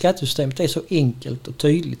skatteplanering, utan skattesystemet är så enkelt och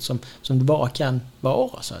tydligt som det bara kan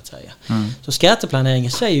vara, så att säga. Så skatteplanering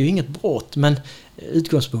är ju inget brott, men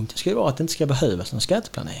utgångspunkten ska ju vara att det inte ska behövas någon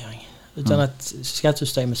skatteplanering, utan att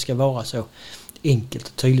skattesystemet ska vara så enkelt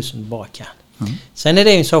och tydligt som det bara kan. Sen är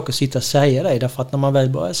det en sak att sitta och säga det, därför att när man väl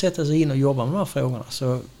börjar sätta sig in och jobba med de här frågorna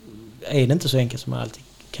så är det inte så enkelt som man alltid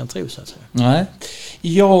kan tro, så att säga. Nej.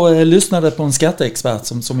 Jag lyssnade på en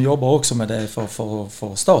skatteexpert som jobbar också med det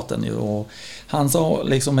för staten ju, och han sa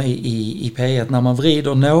liksom i P1, när man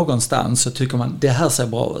vrider någonstans så tycker man det här ser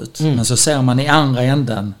bra ut, men så ser man i andra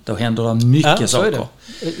änden, då händer det mycket saker.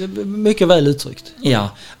 Mycket väl uttryckt. Ja,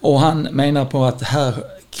 och han menar på att här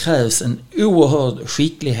krävs en oerhörd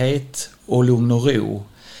skicklighet och lugn och ro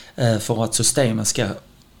för att systemet ska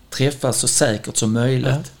träffas så säkert som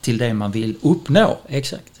möjligt till det man vill uppnå.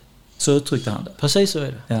 Exakt. Så uttryckte han det. Precis så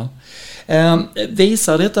är det. Ja.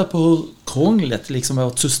 Visar detta på hur krångligt liksom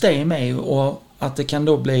vårt system är, och att det kan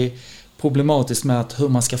då bli problematiskt med hur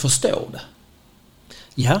man ska förstå det?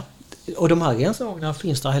 Ja, och de här gränsdragningarna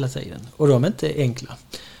finns där hela tiden, och de är inte enkla.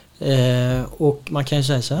 Och man kan ju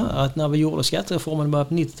säga så här, att när vi gjorde skattereformen i början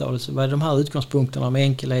på 90-talet så var det de här utgångspunkterna med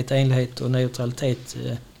enkelhet, enlighet och neutralitet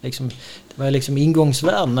det var liksom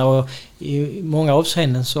ingångsvärdena, och i många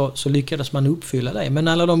avseenden så lyckades man uppfylla det. Men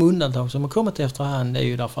alla de undantag som har kommit efterhand är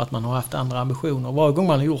ju därför att man har haft andra ambitioner, och varje gång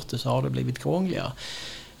man har gjort det så har det blivit krångligare.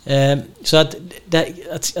 Så att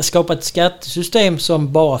skapa ett skattesystem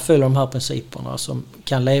som bara följer de här principerna, som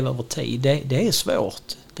kan leva över tid, det är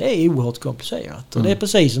svårt. Det är oerhört komplicerat. Och det är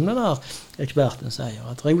precis som den här experten säger,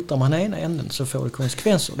 att rotar man ena änden så får det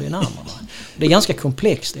konsekvenser i den andra. Det är ganska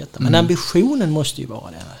komplext detta, men ambitionen måste ju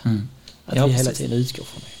vara det. Att vi hela tiden utgår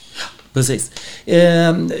från det. Precis.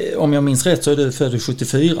 Om jag minns rätt så är du född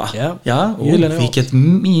 74. Ja, vilket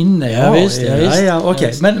minne. Ja, visst.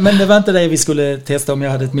 Okej. Men det var inte det vi skulle testa om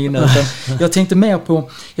jag hade ett minne. Utan jag tänkte mer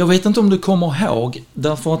på, jag vet inte om du kommer ihåg,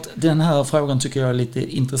 därför att den här frågan tycker jag är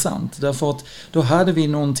lite intressant. Därför att då hade vi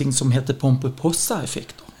någonting som hette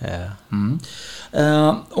Pomperipossa-effekter.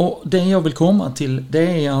 Och det jag vill komma till,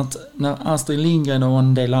 det är att när Astrid Lindgren och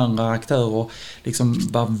en del andra aktörer liksom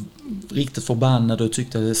var riktigt förbannade och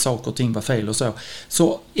tyckte att saker och ting var fel och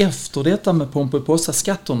så efter detta med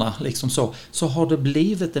Pomperipossa-skatterna liksom så har det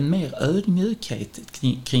blivit en mer ödmjukhet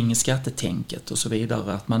kring skattetänket och så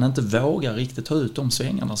vidare, att man inte vågar riktigt ta ut de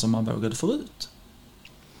svängarna som man vågade förut.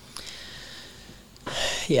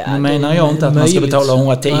 Ja, nu menar jag inte att man ska betala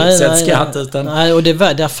 110 skatt, utan... Nej, och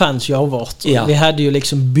där fanns ju avart. Ja. Vi hade ju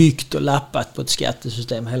liksom byggt och lappat på ett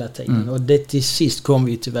skattesystem hela tiden. Och det till sist kom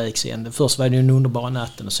vi till vägs ände. Först var det ju en underbara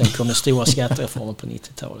natten, och sen kom den stora skattereformen på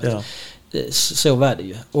 90-talet. Ja. Så var det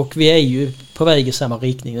ju. Och vi är ju på väg i samma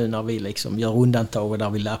riktning nu, när vi liksom gör undantag och där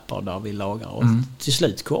vi lappar och där vi lagar. Och till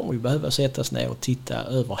slut kommer vi behöva sättas ner och titta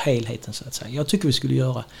över helheten, så att säga. Jag tycker vi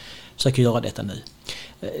skulle försöka göra detta nu.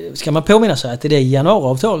 Ska man påminna sig att det är det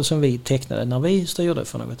januariavtalet som vi tecknade när vi styrde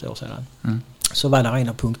för något år sedan. Så var det en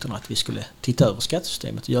av punkterna att vi skulle titta över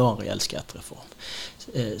skattesystemet och göra en rejäl skattereform.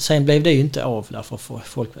 Sen blev det ju inte av,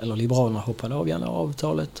 därför Liberalerna hoppade av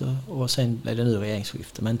januariavtalet, och sen blev det nu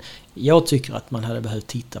regeringsskifte. Men jag tycker att man hade behövt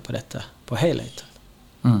titta på detta, på helheten.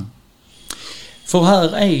 För här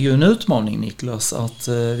är ju en utmaning, Niklas, att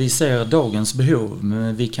vi ser dagens behov,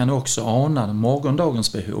 men vi kan också ana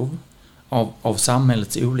morgondagens behov av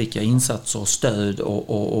samhällets olika insatser och stöd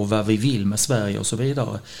och vad vi vill med Sverige och så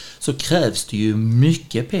vidare. Så krävs det ju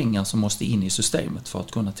mycket pengar som måste in i systemet för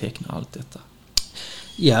att kunna teckna allt detta.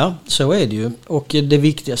 Ja, så är det ju. Och det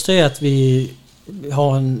viktigaste är att vi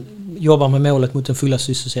jobbar med målet mot den fulla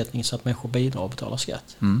sysselsättningen, så att människor bidrar och betalar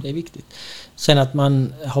skatt. Det är viktigt. Sen att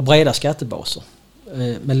man har breda skattebaser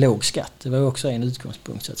med låg skatt. Det var också en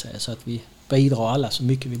utgångspunkt, så att säga. Så att vi bidrar alla så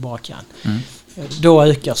mycket vi bara kan. Då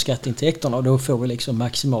ökar skatteintäkterna, och då får vi liksom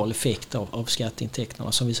maximal effekt av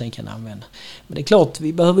skatteintäkterna som vi sen kan använda. Men det är klart,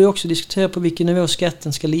 vi behöver ju också diskutera på vilken nivå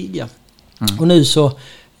skatten ska ligga. Och nu så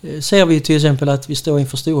ser vi till exempel att vi står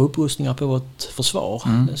inför stora upprustningar på vårt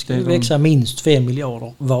försvar. Det ska växa minst 5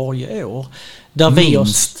 miljarder varje år.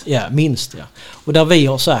 Minst. Och där vi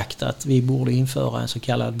har sagt att vi borde införa en så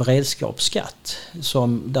kallad beredskapsskatt,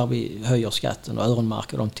 där vi höjer skatten och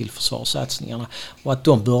öronmärker dem till försvarssatsningarna, och att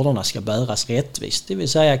de bördorna ska bäras rättvist. Det vill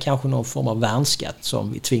säga kanske någon form av värnskatt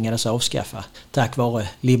som vi tvingades avskaffa tack vare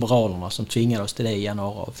Liberalerna, som tvingade oss till det i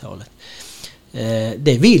januariavtalet.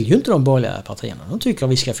 Det vill ju inte de borgerliga partierna. De tycker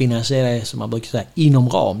att vi ska finansiera det, som man brukar säga, inom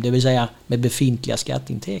ram, det vill säga med befintliga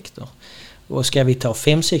skatteintäkter. Och ska vi ta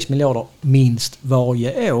 5-6 miljarder minst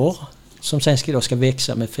varje år, som sen ska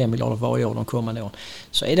växa med 5 miljarder varje år de kommande åren,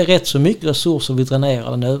 så är det rätt så mycket resurser vi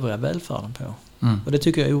dränerar den övriga välfärden på. Och det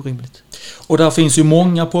tycker jag är orimligt. Och där finns ju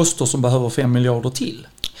många poster som behöver 5 miljarder till.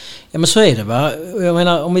 Ja, men så är det, va. Jag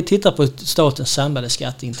menar, om vi tittar på statens samlade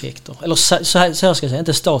skatteintäkter, eller så här ska jag säga,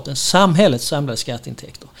 inte statens, samhällets samlade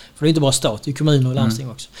skatteintäkter. För det är inte bara stat, det är kommuner och landsting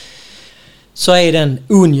också. Så är den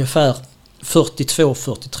ungefär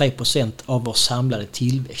 42-43% av vår samlade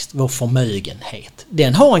tillväxt, vår förmögenhet.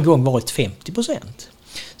 Den har en gång varit 50%.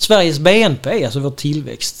 Sveriges BNP, alltså vår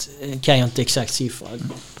tillväxt, kan jag inte exakt siffra,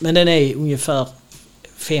 men den är ungefär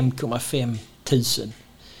 5,5 tusen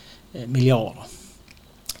miljarder.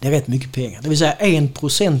 Det är rätt mycket pengar. Det vill säga 1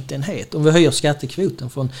 procentenhet. Om vi höjer skattekvoten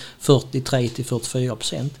från 43 till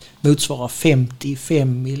 44% motsvarar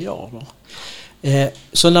 55 miljarder.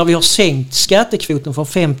 Så när vi har sänkt skattekvoten från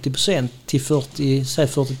 50% till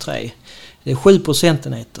 43, det är 7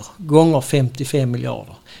 procentenheter gånger 55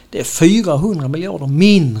 miljarder. Det är 400 miljarder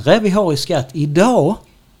mindre vi har i skatt idag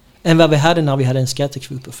än vad vi hade när vi hade en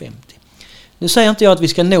skattekvot på 50. Nu säger inte jag att vi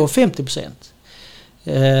ska nå 50%.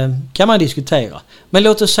 Kan man diskutera. Men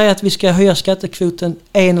låt oss säga att vi ska höja skattekvoten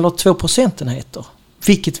 1 eller 2 procentenheter.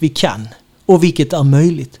 Vilket vi kan och vilket är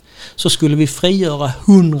möjligt. Så skulle vi frigöra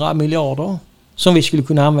 100 miljarder som vi skulle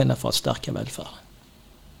kunna använda för att stärka välfärden.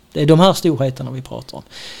 Det är de här storheterna vi pratar om.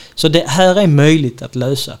 Så det här är möjligt att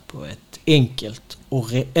lösa på ett enkelt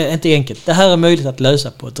och inte enkelt. Det här är möjligt att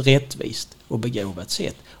lösa på ett rättvist och begåvat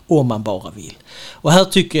sätt om man bara vill. Och här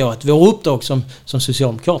tycker jag att vår uppdrag som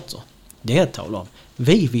socialdemokrater, det är att tala om.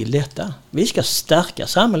 Vi vill detta. Vi ska stärka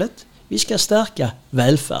samhället. Vi ska stärka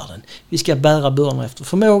välfärden. Vi ska bära bördorna efter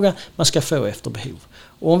förmåga. Man ska få efter behov.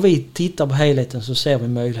 Och om vi tittar på helheten så ser vi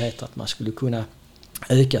möjlighet att man skulle kunna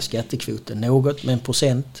öka skattekvoten något med 1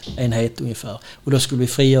 procentenhet ungefär. Och då skulle vi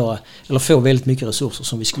frigöra eller få väldigt mycket resurser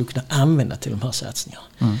som vi skulle kunna använda till de här satsningarna.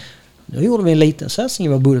 Nu gjorde vi en liten satsning i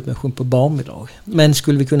vår budgetmotion på barnbidrag. Men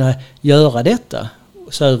skulle vi kunna göra detta,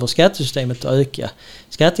 så över skattesystemet och öka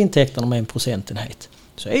skatteintäkterna med 1 procentenhet,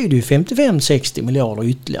 så är det ju 55-60 miljarder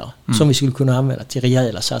ytterligare som vi skulle kunna använda till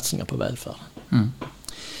rejäla satsningar på välfärden.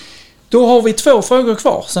 Då har vi 2 frågor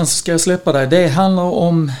kvar, sen ska jag släppa dig. Det handlar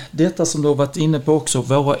om detta som du har varit inne på också,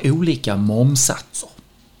 våra olika momssatser.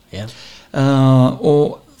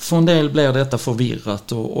 Och för en del blir detta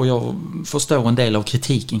förvirrat och jag förstår en del av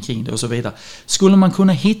kritiken kring det och så vidare. Skulle man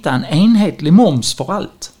kunna hitta en enhetlig moms för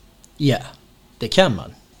allt? Ja, det kan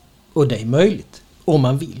man. Och det är möjligt, om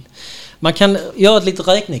man vill. Man kan göra ett litet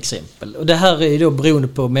räkneexempel. Och det här är då beroende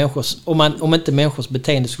på människors, om inte människors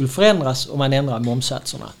beteende skulle förändras om man ändrar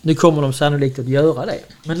momssatserna. Nu kommer de sannolikt att göra det.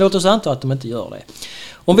 Men låt oss anta att de inte gör det.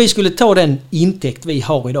 Om vi skulle ta den intäkt vi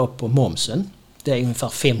har idag på momsen, det är ungefär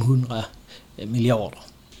 500 miljarder.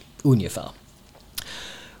 Ungefär.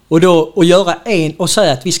 Och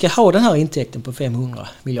säga att vi ska ha den här intäkten på 500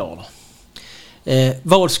 miljarder.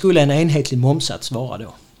 Vad skulle en enhetlig momssats vara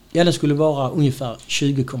då? Ja, den skulle vara ungefär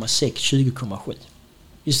 20,6-20,7.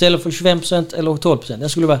 Istället för 25% eller 12%. Den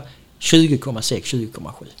skulle vara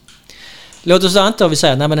 20,6-20,7. Låt oss anta att vi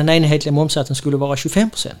säger att den enhetliga momssatsen skulle vara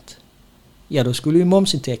 25%. Ja, då skulle ju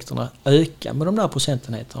momsintäkterna öka med de där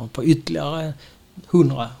procentenheterna på ytterligare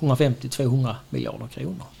 100, 150, 200 miljarder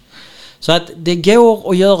kronor. Så att det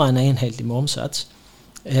går att göra en enhetlig momssats.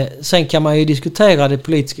 Sen kan man ju diskutera det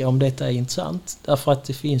politiska om detta är intressant. Därför att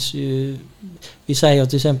det finns ju... Vi säger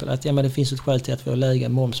till exempel att det finns ett skäl till att vi har lägre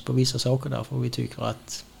moms på vissa saker därför vi tycker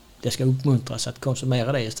att det ska uppmuntras att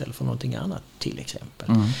konsumera det istället för någonting annat till exempel.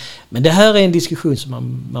 Men det här är en diskussion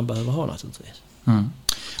som man behöver ha naturligtvis.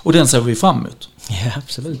 Och den ser vi fram emot. Ja,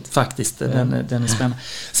 absolut. Faktiskt, den är spännande.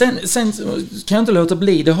 Sen kan jag inte låta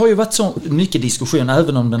bli, det har ju varit så mycket diskussion,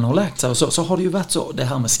 även om den har lagt sig, så har det ju varit så, det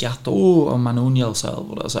här med skatter, om man undgör sig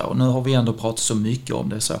över det så. Och nu har vi ändå pratat så mycket om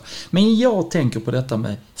det så. Men jag tänker på detta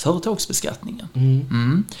med företagsbeskattningen.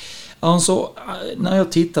 Alltså, när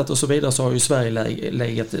jag tittat och så vidare så har ju Sverige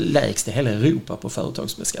legat lägst i hela Europa på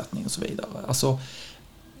företagsbeskattning och så vidare. Alltså,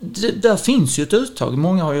 där finns ju ett uttag.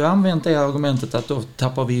 Många har ju använt det argumentet att då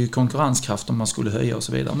tappar vi ju konkurrenskraft om man skulle höja och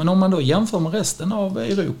så vidare. Men om man då jämför med resten av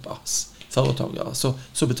Europas företagare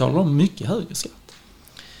så betalar de mycket högre skatt.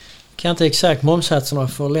 Jag kan inte exakt momssatserna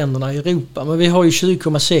för länderna i Europa, men vi har ju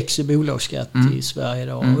 20,6 i bolagsskatt i Sverige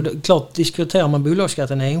idag. Och det, klart, diskuterar man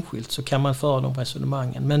bolagsskatten enskilt så kan man föra de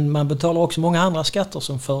resonemangen. Men man betalar också många andra skatter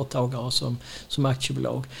som företagare och som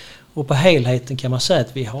aktiebolag. Och på helheten kan man säga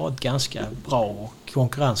att vi har ett ganska bra och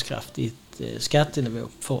konkurrenskraftigt skattenivå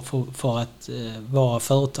för att vara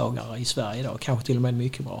företagare i Sverige idag. Kanske till och med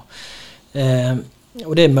mycket bra.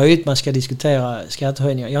 Och det är möjligt man ska diskutera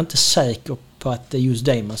skattehöjningar. Jag är inte säker på att det är just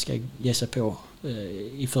det man ska ge sig på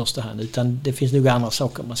i första hand, utan det finns nog andra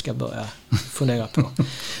saker man ska börja fundera på.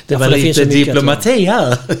 Det var lite diplomati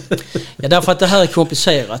här. Ja, därför att det här är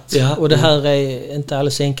komplicerat och det här är inte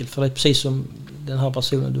alldeles enkelt, för det är precis som den här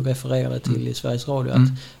personen du refererade till i Sveriges Radio, att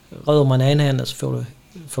rör man enhändigt så får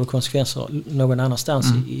det konsekvenser någon annanstans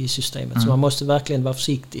i systemet. Så man måste verkligen vara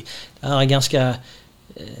försiktig.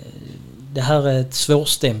 Det här är ett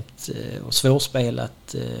svårstämt och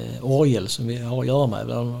svårspelat orgel som vi har att göra med,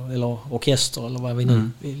 eller orkester, eller vad vi nu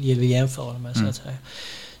vill jämföra med, så att säga.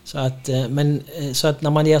 Så att när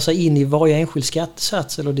man ger sig in i varje enskild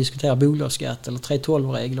skattesats eller diskuterar bolagsskatt eller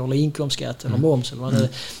 3:12-regler eller inkomstskatt eller moms eller vad det är,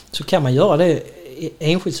 så kan man göra det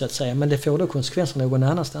enskilt, så att säga, men det får då konsekvenser någon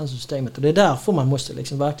annanstans i systemet, och det är därför man måste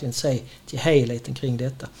liksom verkligen se till helheten kring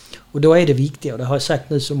detta. Och då är det viktiga, och det har jag sagt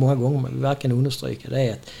nu så många gånger, men vi verkligen understryka, det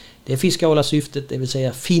är att det fiskala syftet, det vill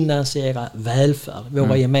säga finansiera välfärd,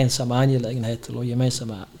 våra gemensamma angelägenheter eller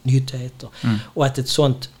gemensamma nyttigheter, och att ett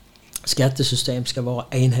sånt skattesystem ska vara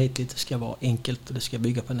enhetligt, det ska vara enkelt och det ska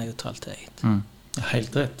bygga på neutralitet.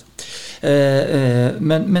 Helt rätt.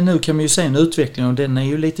 Men nu kan man ju se en utveckling, och den är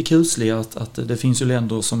ju lite kuslig, att det finns ju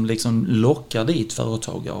länder som liksom lockar dit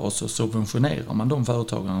företagare och så subventionerar man de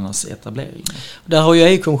företagarnas etablering. Där har ju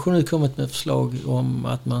EU-kommissionen kommit med förslag om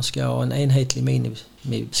att man ska ha en enhetlig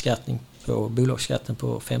minimibeskattning på bolagsskatten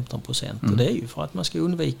på 15%. Och det är ju för att man ska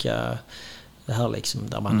undvika det här liksom,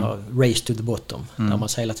 där man har race to the bottom, där man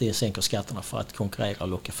hela tiden sänker skatterna för att konkurrera och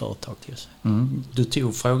locka företag till sig. Du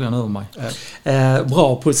tog frågan ur mig.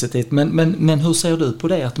 Bra, positivt. Men hur ser du på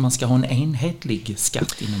det, att man ska ha en enhetlig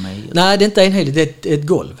skatt inom EU? Nej, det är inte enhetligt, det är ett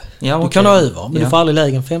golv. Du kan ha över, men du får aldrig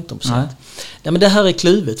lägre än 15%. Nej, men det här är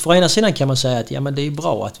kluvet. För ena sidan kan man säga att men det är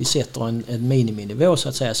bra att vi sätter en miniminivå, så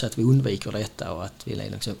att säga, så att vi undviker detta och att vi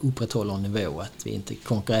liksom upprätthåller en nivå, att vi inte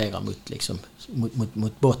konkurrerar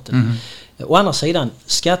mot botten. Å andra sidan,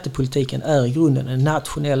 skattepolitiken är i grunden en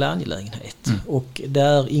nationell angelägenhet, och det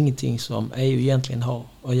är ingenting som EU egentligen har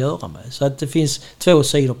att göra med. Så att det finns två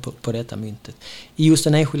sidor på detta myntet. I just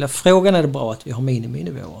den enskilda frågan är det bra att vi har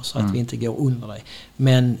miniminivåer så att vi inte går under det.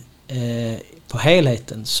 Men på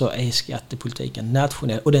helheten så är skattepolitiken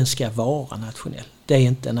nationell, och den ska vara nationell. Det är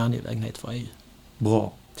inte en angelägenhet för EU.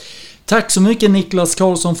 Bra. Tack så mycket Niklas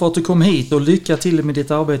Karlsson för att du kom hit, och lycka till med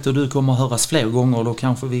ditt arbete, och du kommer att höras fler gånger, och då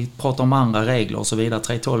kanske vi pratar om andra regler och så vidare,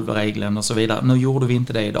 3:12-regeln och så vidare. Nu gjorde vi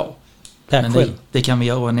inte det idag. Tack själv. Det kan vi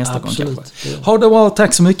göra nästa gång kanske. Ha det bra,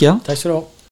 tack så mycket. Tack så du ha.